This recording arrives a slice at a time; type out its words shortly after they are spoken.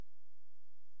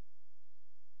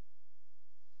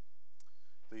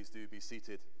please do be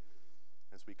seated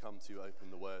as we come to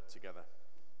open the word together.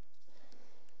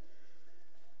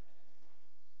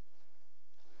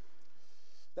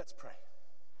 Let's pray.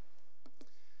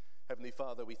 Heavenly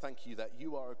Father, we thank you that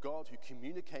you are a God who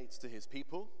communicates to his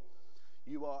people.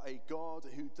 You are a God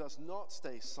who does not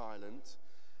stay silent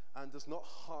and does not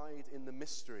hide in the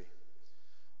mystery,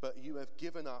 but you have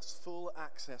given us full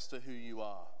access to who you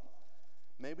are.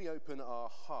 May we open our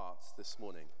hearts this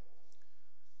morning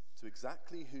to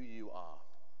exactly who you are,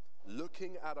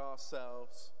 looking at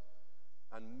ourselves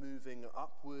and moving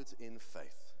upward in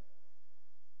faith.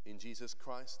 In Jesus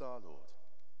Christ our Lord.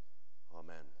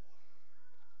 Amen.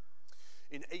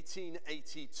 In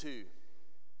 1882,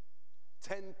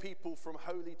 10 people from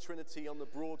Holy Trinity on the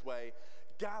Broadway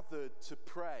gathered to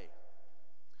pray.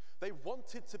 They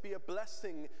wanted to be a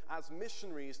blessing as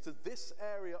missionaries to this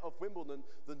area of Wimbledon,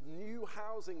 the new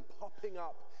housing popping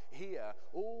up here,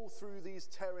 all through these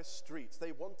terrace streets.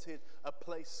 They wanted a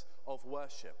place of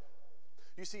worship.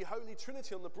 You see, Holy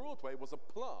Trinity on the Broadway was a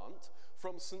plant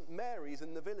from St. Mary's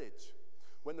in the village.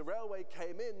 When the railway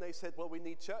came in, they said, well, we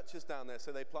need churches down there.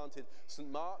 So they planted St.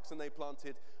 Mark's and they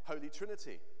planted Holy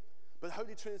Trinity. But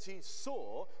Holy Trinity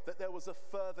saw that there was a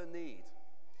further need.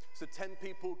 So 10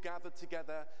 people gathered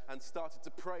together and started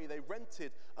to pray. They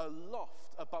rented a loft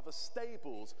above a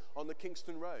stables on the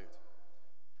Kingston Road.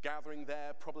 Gathering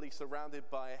there, probably surrounded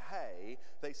by hay,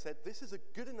 they said, this is a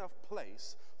good enough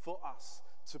place for us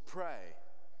to pray.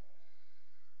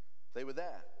 They were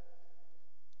there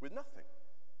with nothing.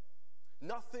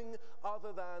 Nothing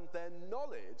other than their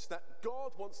knowledge that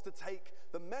God wants to take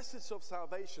the message of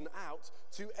salvation out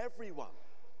to everyone.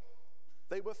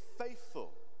 They were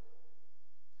faithful.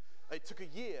 It took a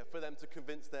year for them to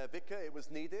convince their vicar it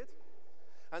was needed.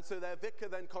 And so their vicar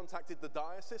then contacted the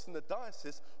diocese, and the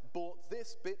diocese bought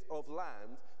this bit of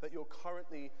land that you're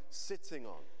currently sitting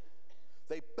on.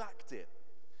 They backed it.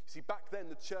 You see, back then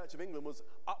the Church of England was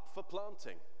up for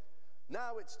planting.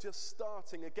 Now it's just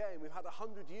starting again. We've had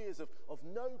 100 years of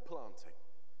no planting.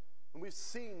 And we've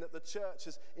seen that the church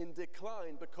is in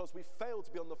decline because we failed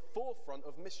to be on the forefront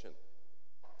of mission.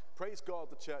 Praise God,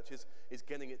 the church is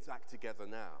getting its act together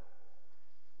now.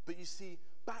 But you see,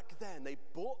 back then they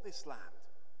bought this land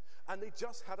and they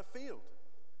just had a field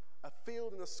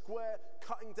in a square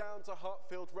cutting down to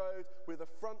Hartfield Road with a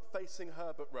front facing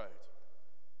Herbert Road.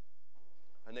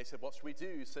 And they said, what should we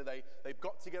do? So they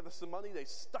got together some money, they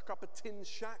stuck up a tin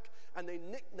shack, and they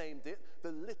nicknamed it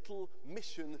the Little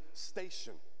Mission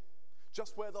Station.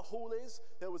 Just where the hall is,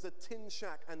 there was a tin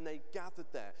shack, and they gathered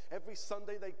there. Every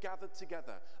Sunday they gathered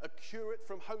together. A curate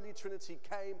from Holy Trinity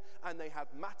came, and they had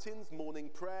matins, morning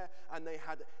prayer, and they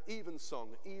had evensong,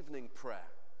 evening prayer.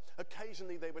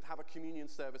 Occasionally they would have a communion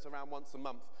service around once a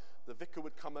month. The vicar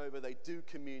would come over, they'd do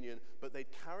communion, but they'd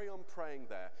carry on praying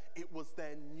there. It was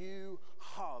their new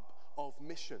hub of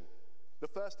mission. The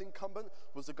first incumbent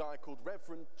was a guy called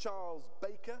Reverend Charles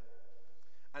Baker,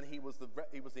 and he was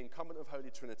the incumbent of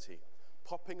Holy Trinity,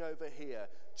 popping over here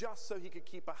just so he could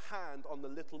keep a hand on the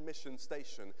Little Mission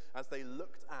Station as they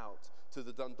looked out to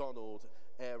the Dundonald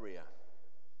area.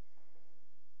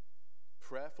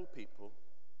 Prayerful people,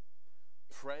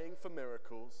 praying for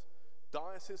miracles.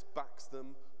 Diocese backs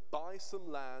them, buy some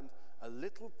land, a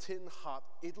little tin hut,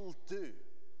 it'll do.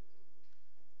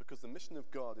 Because the mission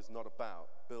of God is not about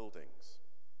buildings.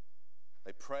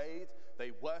 They prayed,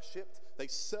 they worshipped, they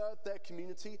served their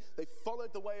community, they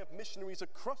followed the way of missionaries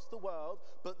across the world,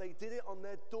 but they did it on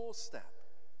their doorstep,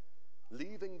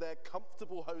 leaving their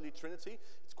comfortable Holy Trinity.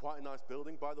 It's quite a nice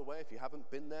building, by the way, if you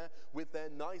haven't been there, with their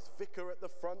nice vicar at the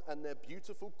front and their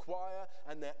beautiful choir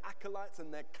and their acolytes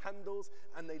and their candles,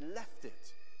 and they left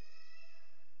it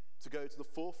to go to the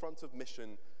forefront of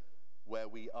mission where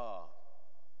we are.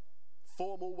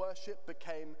 Formal worship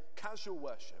became casual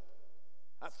worship.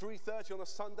 At 3:30 on a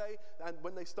Sunday, and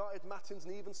when they started matins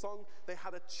and evensong, they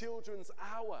had a children's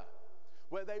hour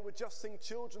where they would just sing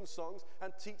children's songs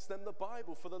and teach them the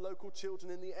Bible for the local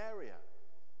children in the area.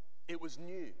 It was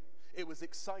new, it was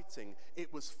exciting,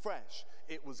 it was fresh,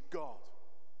 it was God.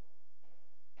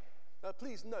 Now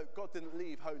please note, God didn't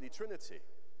leave Holy Trinity.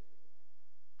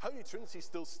 Holy Trinity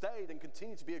still stayed and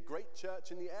continued to be a great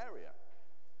church in the area.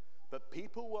 But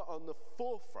people were on the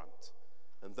forefront,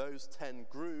 and those 10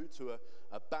 grew to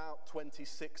about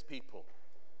 26 people.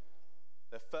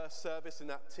 Their first service in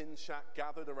that tin shack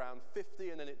gathered around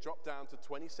 50, and then it dropped down to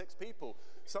 26 people.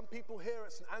 Some people here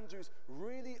at St. Andrews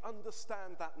really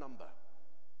understand that number.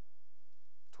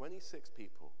 26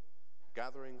 people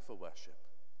gathering for worship.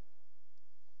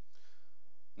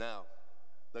 Now,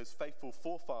 those faithful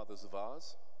forefathers of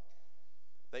ours,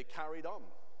 they carried on.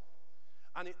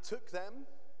 And it took them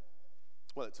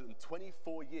Well, it took them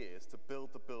 24 years to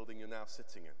build the building you're now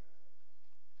sitting in.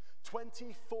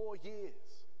 24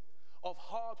 years of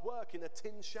hard work in a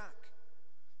tin shack,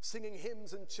 singing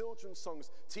hymns and children's songs,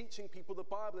 teaching people the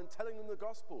Bible and telling them the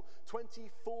gospel.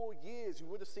 24 years. You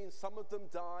would have seen some of them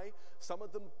die, some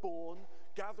of them born,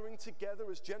 gathering together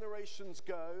as generations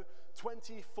go.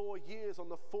 24 years on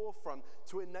the forefront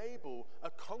to enable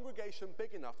a congregation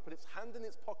big enough to put its hand in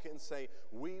its pocket and say,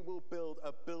 we will build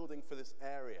a building for this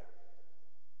area.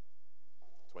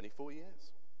 24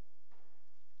 years.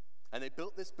 And they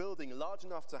built this building large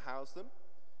enough to house them.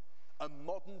 A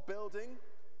modern building,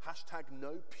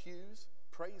 #no pews,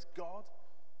 praise God.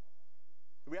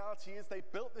 The reality is they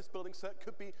built this building so it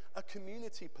could be a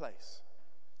community place.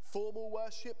 Formal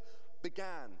worship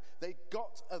began. They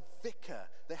got a vicar.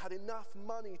 They had enough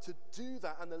money to do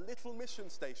that, and the little mission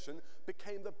station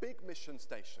became the big mission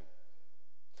station.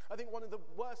 I think one of the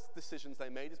worst decisions they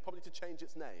made is probably to change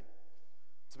its name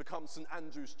to become St.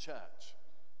 Andrew's Church.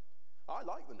 I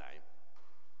like the name,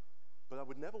 but I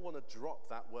would never want to drop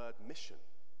that word mission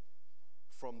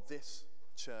from this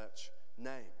church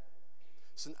name.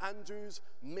 St. Andrew's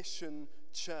Mission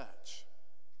Church.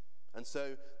 And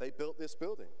so they built this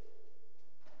building.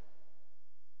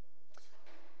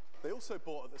 They also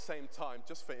bought at the same time,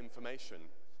 just for information,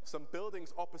 some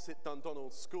buildings opposite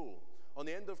Dundonald School. On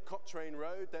the end of Cochrane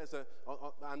Road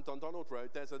and Dundonald Road,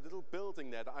 there's a little building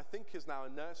there that I think is now a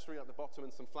nursery at the bottom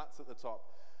and some flats at the top.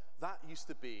 That used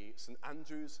to be St.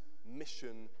 Andrew's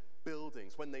Mission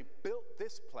Buildings. When they built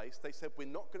this place, they said, we're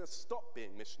not going to stop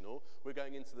being missional. We're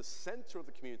going into the center of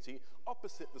the community,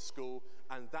 opposite the school,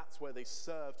 and that's where they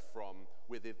served from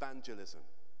with evangelism.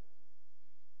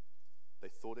 They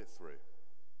thought it through.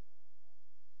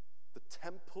 The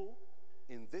temple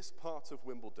in this part of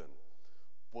Wimbledon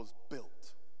was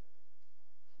built,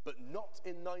 but not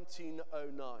in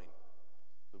 1909,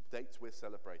 the date we're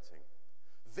celebrating.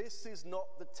 This is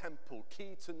not the temple,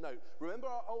 key to note. Remember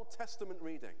our Old Testament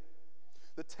reading.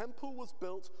 The temple was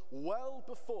built well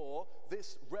before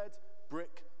this red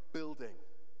brick building.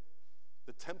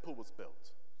 The temple was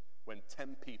built when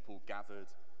 10 people gathered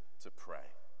to pray.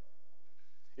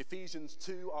 Ephesians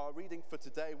 2, our reading for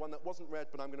today, one that wasn't read,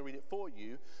 but I'm going to read it for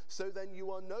you. So then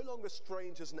you are no longer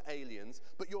strangers and aliens,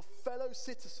 but your fellow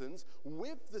citizens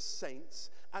with the saints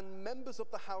and members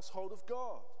of the household of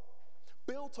God,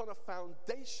 built on a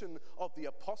foundation of the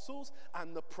apostles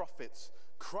and the prophets,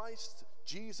 Christ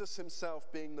Jesus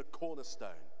himself being the cornerstone,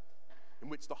 in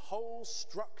which the whole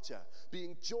structure,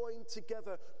 being joined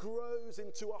together, grows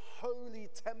into a holy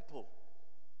temple.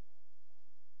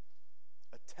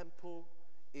 A temple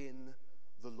in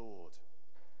the Lord.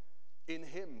 In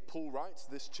him, Paul writes,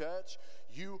 this church,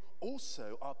 you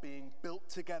also are being built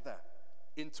together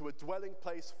into a dwelling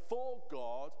place for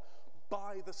God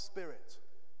by the Spirit.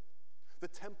 The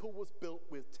temple was built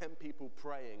with 10 people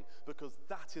praying because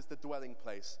that is the dwelling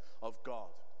place of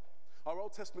God. Our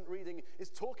Old Testament reading is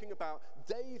talking about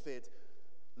David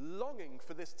longing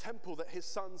for this temple that his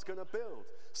son's going to build.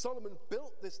 Solomon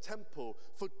built this temple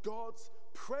for God's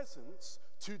presence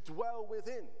to dwell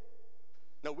within.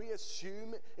 Now, we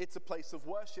assume it's a place of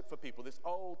worship for people, this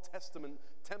Old Testament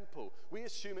temple. We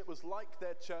assume it was like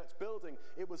their church building.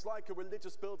 It was like a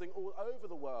religious building all over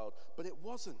the world, but it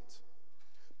wasn't.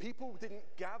 People didn't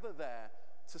gather there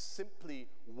to simply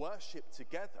worship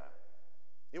together.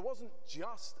 It wasn't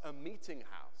just a meeting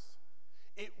house.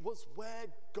 It was where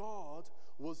God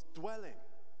was dwelling.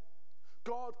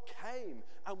 God came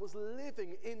and was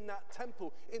living in that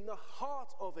temple. In the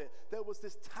heart of it, there was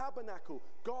this tabernacle,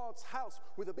 God's house,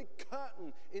 with a big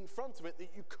curtain in front of it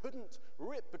that you couldn't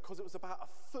rip because it was about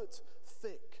a foot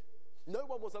thick. No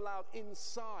one was allowed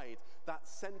inside that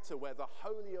center where the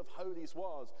Holy of Holies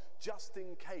was, just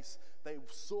in case they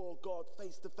saw God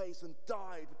face to face and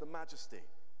died with the majesty,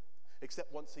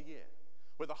 except once a year,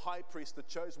 where the high priest, the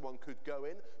chosen one, could go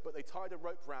in, but they tied a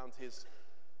rope round his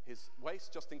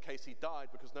waist just in case he died,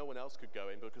 because no one else could go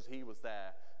in, because he was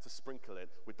there to sprinkle it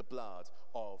with the blood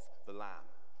of the Lamb.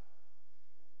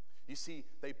 You see,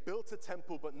 they built a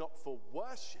temple, but not for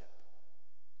worship.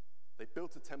 They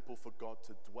built a temple for God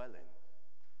to dwell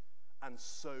in, and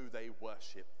so they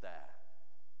worshiped there.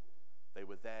 They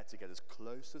were there to get as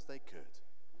close as they could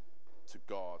to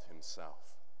God himself.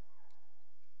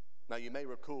 Now, you may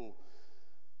recall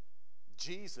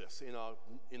Jesus in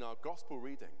our gospel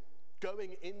reading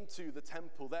going into the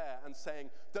temple there and saying,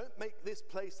 don't make this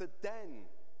place a den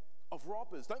of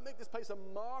robbers. Don't make this place a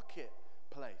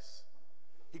marketplace.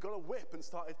 He got a whip and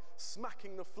started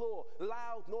smacking the floor,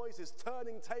 loud noises,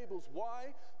 turning tables.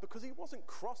 Why? Because he wasn't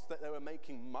cross that they were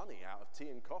making money out of tea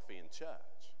and coffee in church.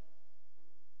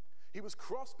 He was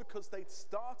crossed because they'd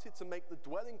started to make the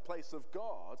dwelling place of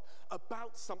God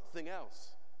about something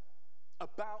else,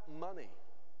 about money.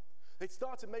 They'd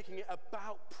started making it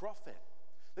about profit.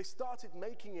 They started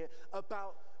making it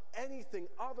about anything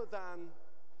other than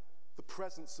the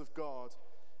presence of God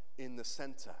in the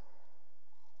center.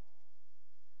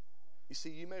 You see,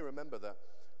 you may remember that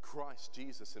Christ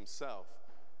Jesus himself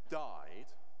died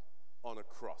on a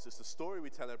cross. It's the story we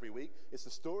tell every week. It's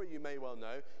the story you may well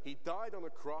know. He died on a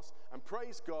cross, and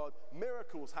praise God,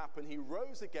 miracles happen. He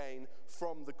rose again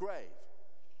from the grave.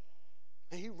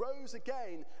 He rose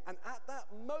again, and at that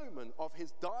moment of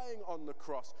his dying on the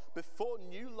cross, before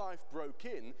new life broke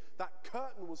in, that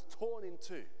curtain was torn in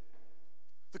two.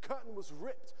 The curtain was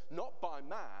ripped, not by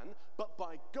man, but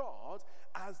by God,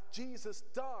 as Jesus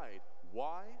died.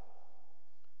 Why?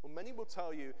 Well, many will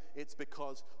tell you it's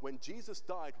because when Jesus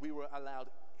died, we were allowed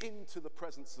into the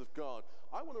presence of God.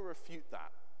 I want to refute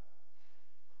that.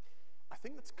 I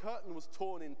think the curtain was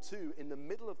torn in two in the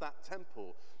middle of that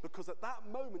temple because at that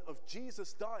moment of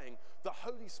Jesus dying, the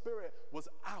Holy Spirit was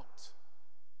out.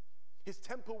 His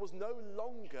temple was no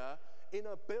longer in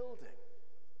a building.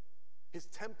 His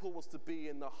temple was to be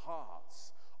in the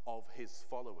hearts of his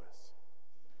followers.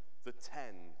 The 10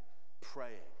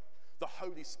 praying. The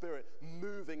Holy Spirit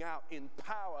moving out in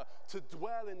power to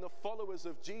dwell in the followers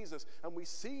of Jesus. And we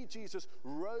see Jesus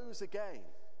rose again.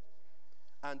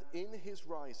 And in his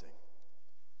rising,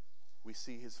 we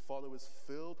see his followers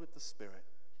filled with the Spirit.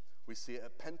 We see it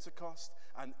at Pentecost,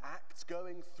 and Acts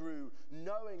going through,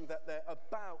 knowing that they're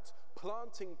about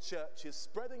planting churches,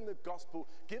 spreading the gospel,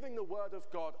 giving the word of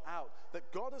God out,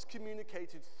 that God has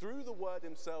communicated through the word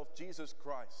himself, Jesus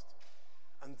Christ.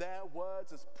 And their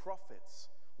words as prophets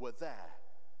were there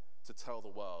to tell the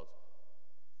world.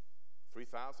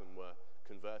 3,000 were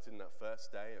converted in that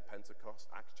first day at Pentecost,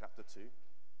 Acts chapter 2.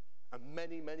 And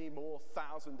many, many more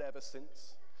thousand ever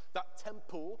since. That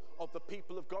temple of the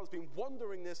people of God has been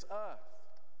wandering this earth.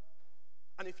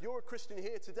 And if you're a Christian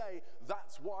here today,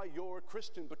 that's why you're a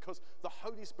Christian, because the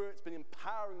Holy Spirit's been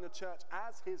empowering the church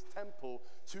as his temple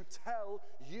to tell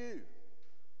you.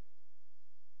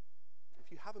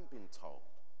 If you haven't been told,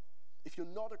 if you're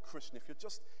not a Christian, if you're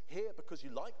just here because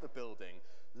you like the building,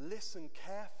 listen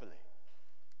carefully.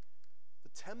 The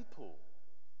temple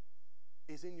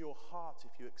is in your heart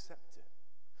if you accept it.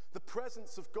 The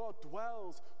presence of God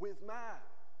dwells with man.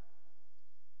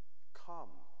 Come,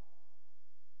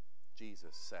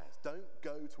 Jesus says. Don't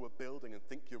go to a building and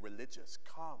think you're religious.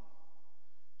 Come,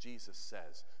 Jesus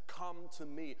says. Come to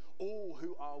me, all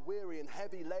who are weary and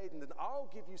heavy laden, and I'll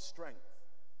give you strength.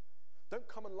 Don't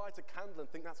come and light a candle and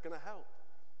think that's going to help.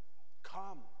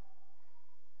 Come.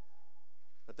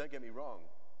 Now, don't get me wrong.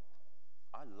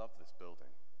 I love this building.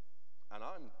 And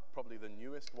I'm probably the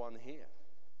newest one here.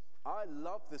 I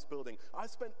love this building. I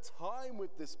spent time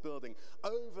with this building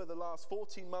over the last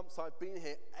 14 months I've been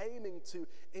here, aiming to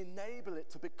enable it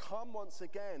to become once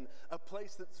again a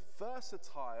place that's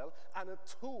versatile and a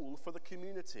tool for the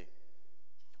community.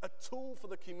 A tool for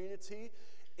the community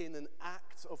in an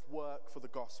act of work for the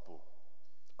gospel.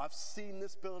 I've seen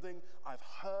this building, I've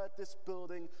heard this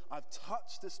building, I've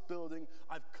touched this building,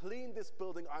 I've cleaned this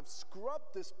building, I've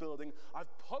scrubbed this building, I've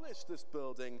polished this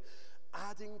building,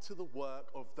 adding to the work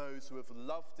of those who have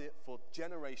loved it for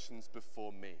generations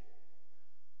before me.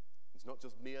 It's not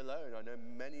just me alone. I know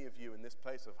many of you in this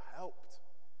place have helped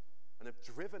and have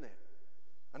driven it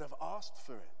and have asked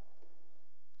for it.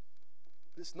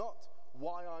 But it's not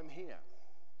why I'm here.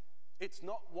 It's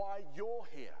not why you're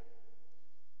here.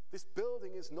 This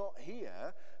building is not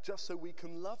here just so we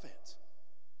can love it.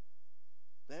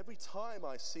 And every time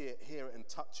I see it, hear it, and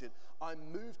touch it, I'm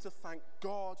moved to thank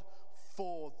God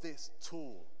for this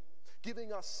tool,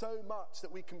 giving us so much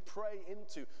that we can pray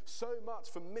into, so much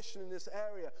for mission in this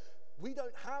area. We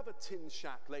don't have a tin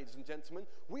shack, ladies and gentlemen.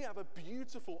 We have a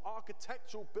beautiful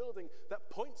architectural building that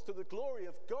points to the glory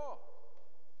of God.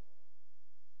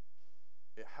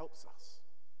 It helps us.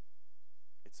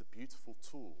 It's a beautiful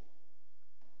tool.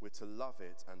 We're to love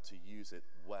it and to use it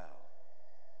well.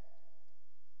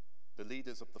 The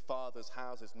leaders of the Father's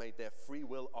houses made their free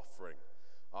will offering.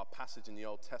 Our passage in the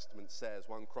Old Testament says,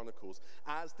 1 Chronicles,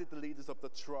 as did the leaders of the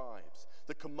tribes,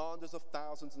 the commanders of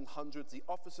thousands and hundreds, the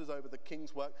officers over the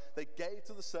king's work, they gave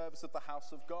to the service of the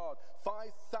house of God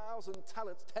 5,000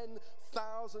 talents,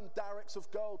 10,000 darics of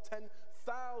gold,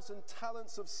 10,000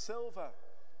 talents of silver,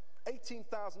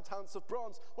 18,000 talents of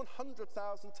bronze,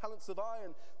 100,000 talents of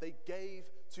iron. They gave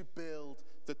to build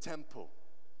the temple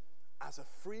as a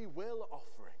free will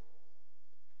offering,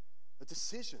 a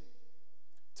decision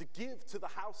to give to the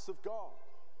house of God.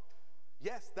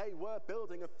 Yes, they were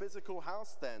building a physical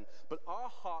house then, but our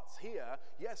hearts here,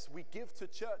 yes, we give to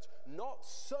church not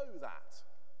so that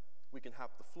we can have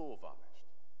the floor varnished,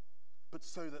 but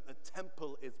so that the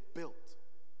temple is built.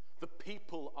 The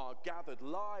people are gathered,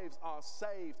 lives are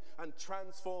saved and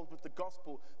transformed with the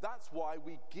gospel. That's why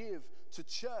we give to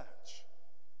church.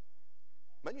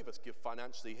 Many of us give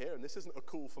financially here, and this isn't a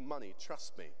call for money,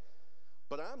 trust me.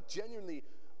 But I am genuinely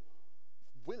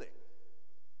willing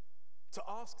to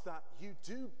ask that you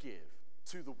do give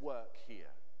to the work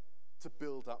here to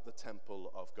build up the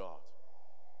temple of God.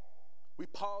 We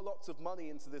pile lots of money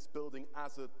into this building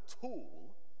as a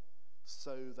tool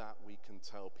so that we can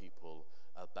tell people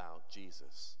about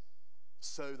Jesus,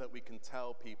 so that we can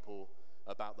tell people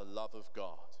about the love of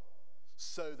God,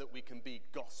 so that we can be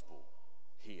gospel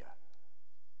here.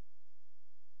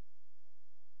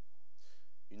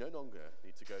 You no longer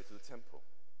need to go to the temple.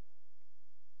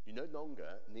 You no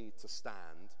longer need to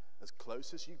stand as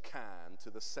close as you can to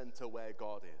the center where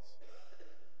God is,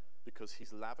 because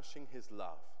he's lavishing his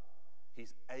love.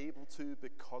 He's able to,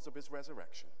 because of his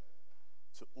resurrection,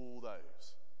 to all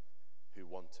those who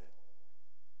want it.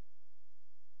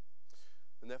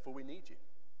 And therefore we need you.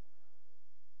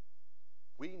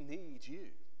 We need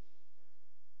you.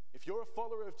 If you're a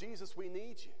follower of Jesus, we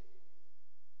need you.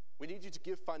 We need you to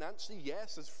give financially,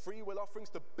 yes, as free will offerings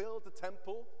to build the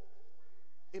temple.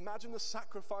 Imagine the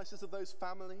sacrifices of those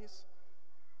families.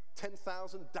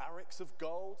 10,000 darics of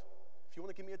gold. If you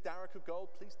want to give me a daric of gold,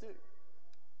 please do.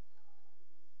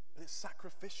 But it's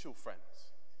sacrificial,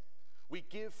 friends. We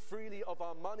give freely of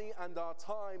our money and our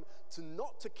time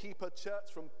not to keep a church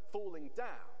from falling down,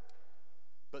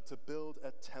 but to build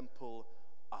a temple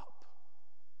up.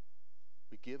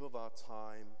 We give of our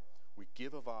time, we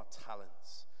give of our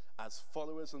talents as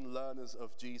followers and learners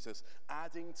of Jesus,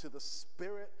 adding to the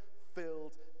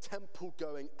Spirit-filled temple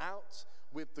going out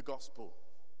with the gospel.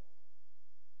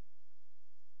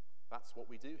 That's what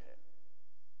we do here.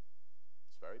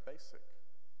 It's very basic.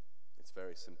 It's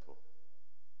very simple.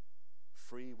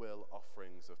 Free will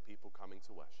offerings of people coming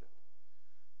to worship.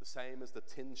 The same as the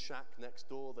tin shack next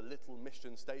door, the little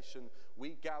mission station.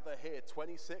 We gather here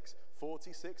 26,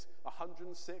 46,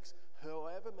 106,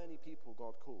 however many people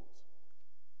God calls.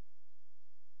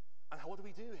 And what do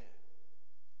we do here?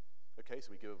 Okay, so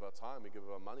we give of our time, we give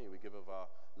of our money, we give of our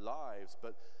lives,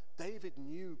 but David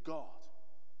knew God.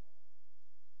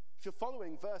 If you're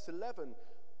following verse 11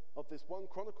 of this 1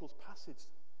 Chronicles passage,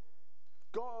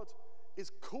 God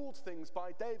is called things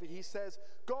by David. He says,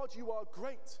 God, you are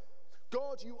great.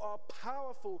 God, you are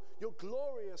powerful. You're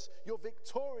glorious. You're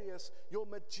victorious. You're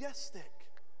majestic.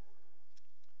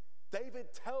 David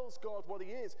tells God what he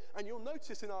is. And you'll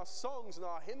notice in our songs and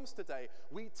our hymns today,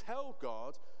 we tell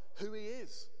God who he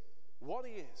is, what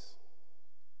he is.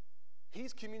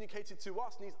 He's communicated to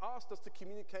us, and he's asked us to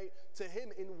communicate to him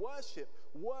in worship.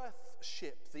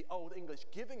 Worthship, the Old English,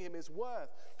 giving him his worth.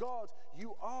 God,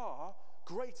 you are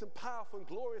great and powerful and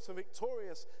glorious and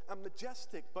victorious and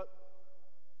majestic. But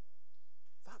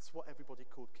that's what everybody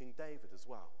called King David as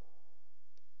well.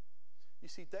 You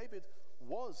see, David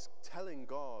was telling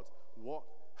God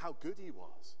how good he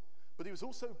was, but he was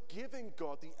also giving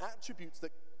God the attributes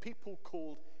that people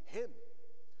called him.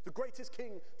 The greatest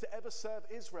king to ever serve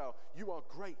Israel. You are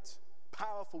great,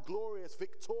 powerful, glorious,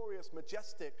 victorious,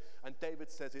 majestic. And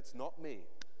David says, it's not me,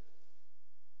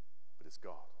 but it's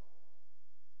God.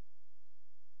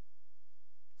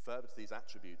 Further to these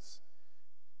attributes,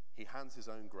 he hands his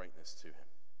own greatness to him.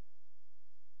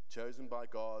 Chosen by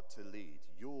God to lead,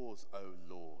 yours, O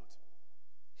Lord.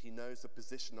 He knows the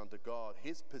position under God,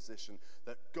 his position,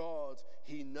 that God,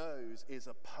 he knows, is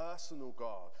a personal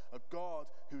God, a God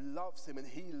who loves him, and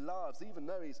he loves, even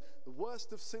though he's the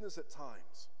worst of sinners at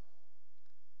times.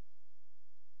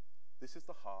 This is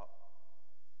the heart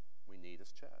we need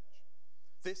as church.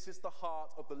 This is the heart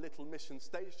of the Little Mission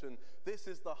Station. This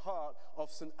is the heart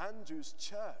of St. Andrew's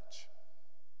Church.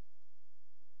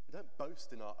 We don't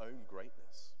boast in our own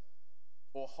greatness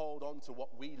or hold on to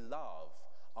what we love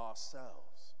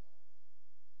ourselves.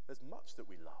 There's much that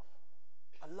we love.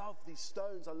 I love these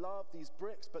stones, I love these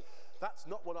bricks, but that's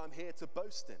not what I'm here to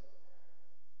boast in.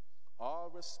 Our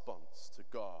response to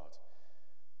God,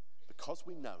 because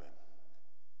we know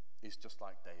him, is just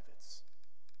like David's.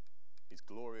 He's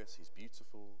glorious, he's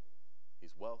beautiful,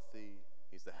 he's wealthy,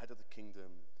 he's the head of the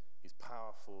kingdom, he's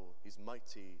powerful, he's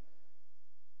mighty,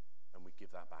 and we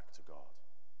give that back to God.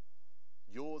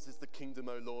 Yours is the kingdom,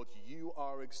 O Lord. You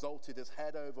are exalted as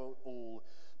head over all.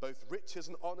 Both riches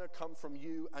and honor come from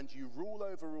you, and you rule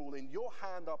over all. In your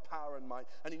hand are power and might,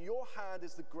 and in your hand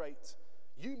is the great.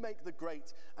 You make the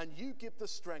great, and you give the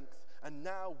strength, And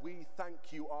now we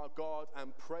thank you, our God,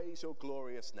 and praise your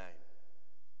glorious name.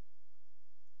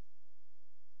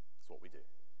 That's what we do.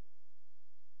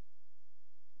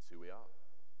 It's who we are.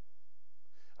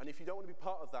 And if you don't want to be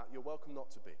part of that, you're welcome not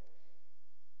to be.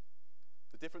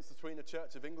 The difference between a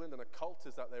Church of England and a cult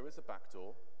is that there is a back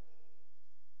door.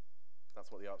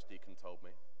 That's what the Archdeacon told me.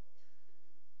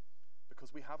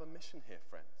 Because we have a mission here,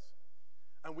 friends.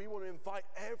 And we want to invite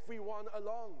everyone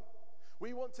along.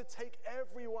 We want to take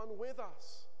everyone with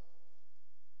us.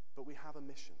 But we have a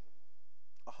mission.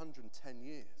 110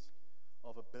 years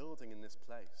of a building in this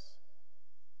place.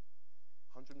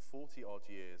 140 odd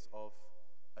years of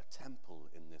a temple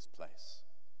in this place.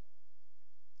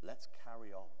 Let's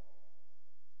carry on.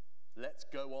 Let's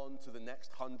go on to the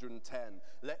next 110.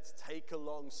 Let's take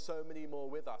along so many more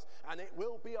with us. And it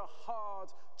will be a hard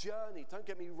journey, don't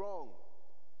get me wrong.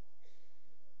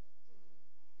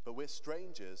 But we're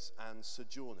strangers and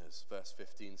sojourners, verse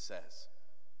 15 says.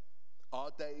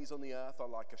 Our days on the earth are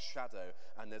like a shadow,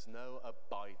 and there's no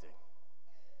abiding.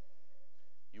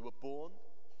 You were born,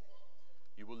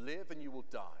 you will live, and you will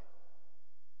die.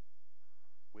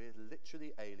 We're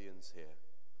literally aliens here.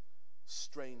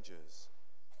 Strangers,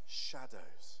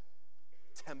 shadows,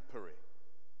 temporary.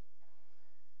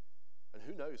 And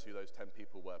who knows who those 10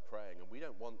 people were praying, and we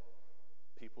don't want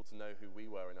people to know who we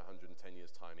were in 110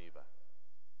 years' time either.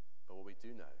 But what we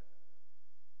do know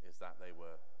is that they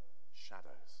were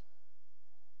shadows.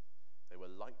 They were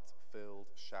light-filled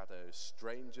shadows,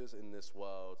 strangers in this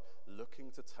world,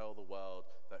 looking to tell the world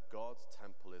that God's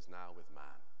temple is now with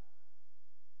man.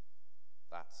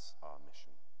 That's our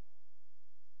mission.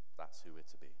 That's who we're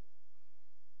to be.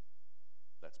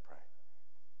 Let's pray.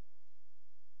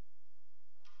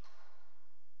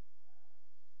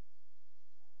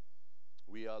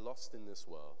 We are lost in this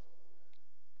world,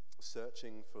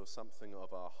 searching for something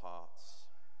of our hearts.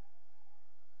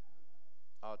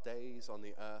 Our days on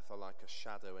the earth are like a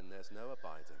shadow, and there's no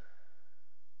abiding.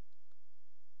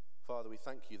 Father, we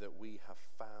thank you that we have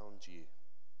found you.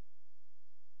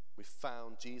 We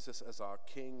found Jesus as our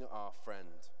King, our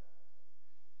friend.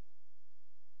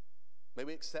 May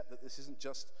we accept that this isn't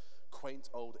just quaint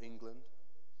old England.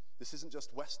 This isn't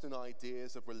just Western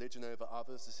ideas of religion over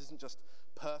others. This isn't just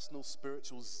personal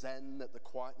spiritual zen that the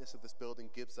quietness of this building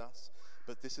gives us.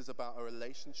 But this is about a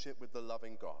relationship with the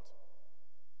loving God.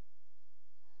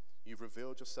 You've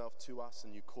revealed yourself to us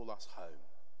and you call us home.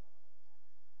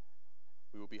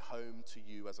 We will be home to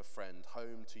you as a friend,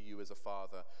 home to you as a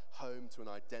father, home to an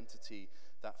identity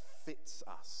that fits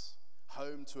us,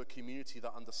 home to a community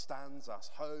that understands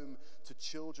us, home to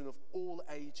children of all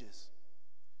ages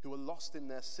who are lost in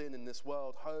their sin in this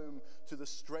world, home to the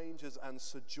strangers and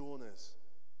sojourners,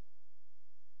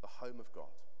 the home of God.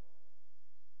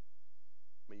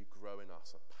 May you grow in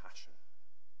us a passion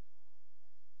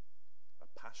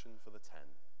for the 10,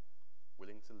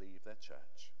 willing to leave their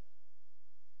church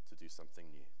to do something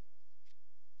new.